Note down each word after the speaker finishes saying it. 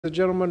The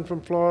gentleman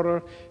from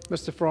Florida,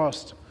 Mr.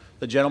 Frost.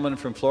 The gentleman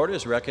from Florida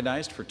is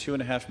recognized for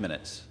 2.5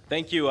 minutes.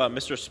 Thank you,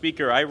 Mr.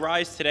 Speaker. I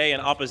rise today in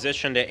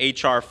opposition to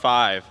H.R.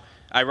 5.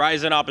 I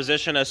rise in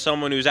opposition as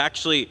someone who's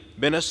actually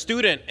been a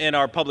student in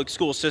our public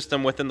school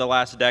system within the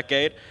last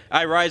decade.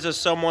 I rise as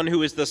someone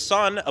who is the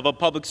son of a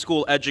public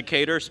school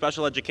educator,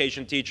 special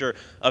education teacher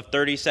of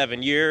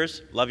 37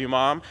 years. Love you,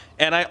 Mom.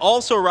 And I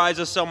also rise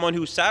as someone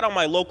who sat on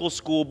my local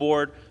school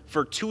board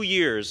for 2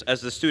 years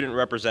as the student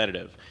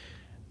representative.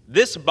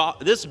 This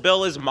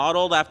bill is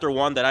modeled after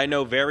one that I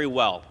know very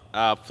well,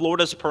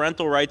 Florida's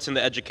parental rights in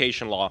the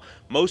education law.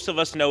 Most of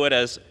us know it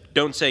as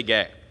Don't Say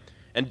Gay.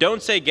 And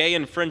Don't Say Gay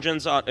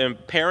infringes on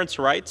parents'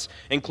 rights,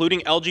 including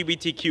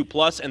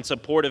LGBTQ+ and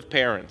supportive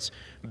parents.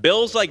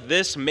 Bills like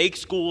this make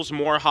schools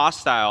more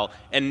hostile,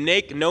 and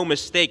make no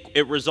mistake,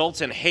 it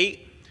results in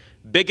hate,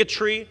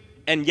 bigotry,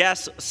 and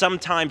yes,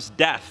 sometimes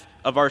death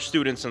of our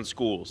students in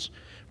schools.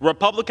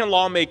 Republican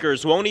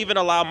lawmakers won't even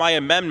allow my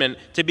amendment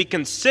to be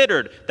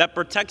considered that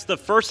protects the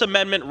First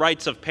Amendment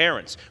rights of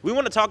parents. We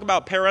want to talk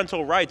about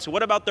parental rights.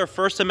 What about their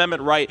First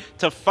Amendment right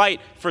to fight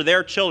for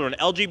their children,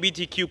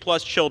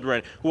 LGBTQ+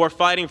 children, who are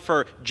fighting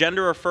for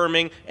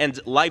gender-affirming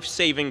and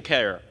life-saving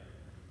care?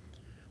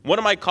 One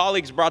of my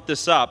colleagues brought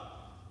this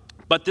up,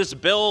 but this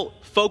bill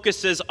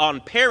focuses on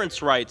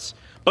parents' rights,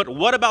 but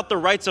what about the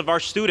rights of our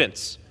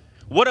students?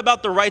 What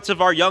about the rights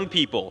of our young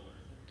people?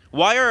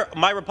 Why are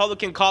my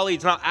Republican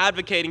colleagues not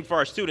advocating for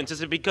our students?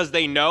 Is it because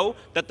they know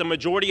that the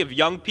majority of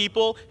young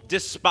people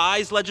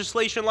despise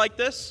legislation like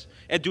this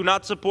and do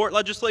not support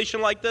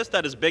legislation like this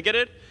that is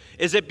bigoted?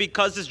 Is it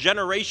because this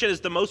generation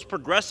is the most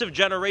progressive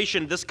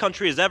generation this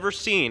country has ever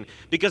seen,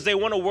 because they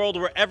want a world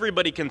where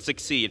everybody can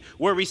succeed,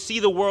 where we see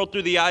the world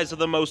through the eyes of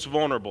the most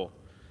vulnerable?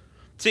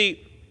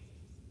 See,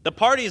 the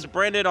party is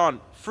branded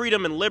on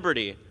freedom and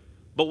liberty,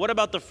 but what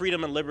about the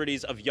freedom and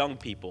liberties of young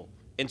people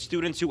and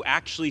students who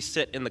actually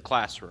sit in the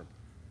classroom?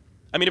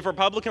 I mean, if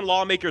Republican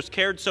lawmakers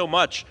cared so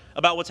much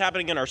about what's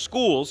happening in our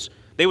schools,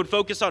 they would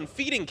focus on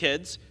feeding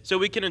kids so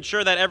we can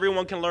ensure that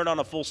everyone can learn on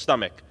a full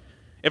stomach.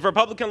 If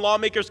Republican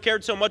lawmakers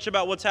cared so much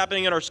about what's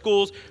happening in our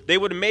schools, they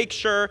would make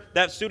sure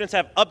that students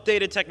have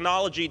updated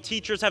technology,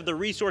 teachers have the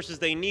resources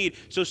they need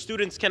so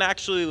students can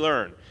actually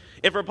learn.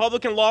 If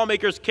Republican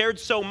lawmakers cared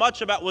so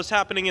much about what's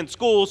happening in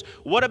schools,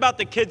 what about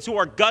the kids who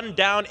are gunned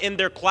down in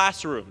their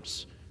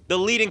classrooms? The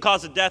leading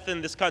cause of death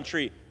in this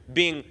country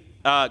being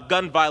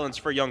gun violence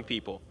for young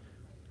people.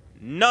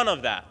 None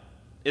of that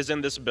is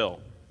in this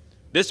bill.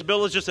 This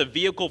bill is just a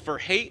vehicle for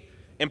hate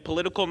and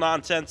political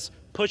nonsense,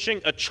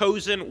 pushing a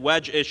chosen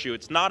wedge issue.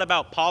 It's not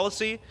about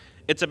policy,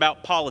 it's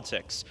about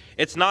politics.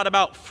 It's not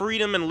about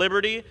freedom and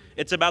liberty,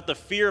 it's about the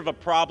fear of a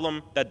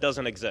problem that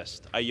doesn't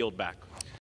exist. I yield back.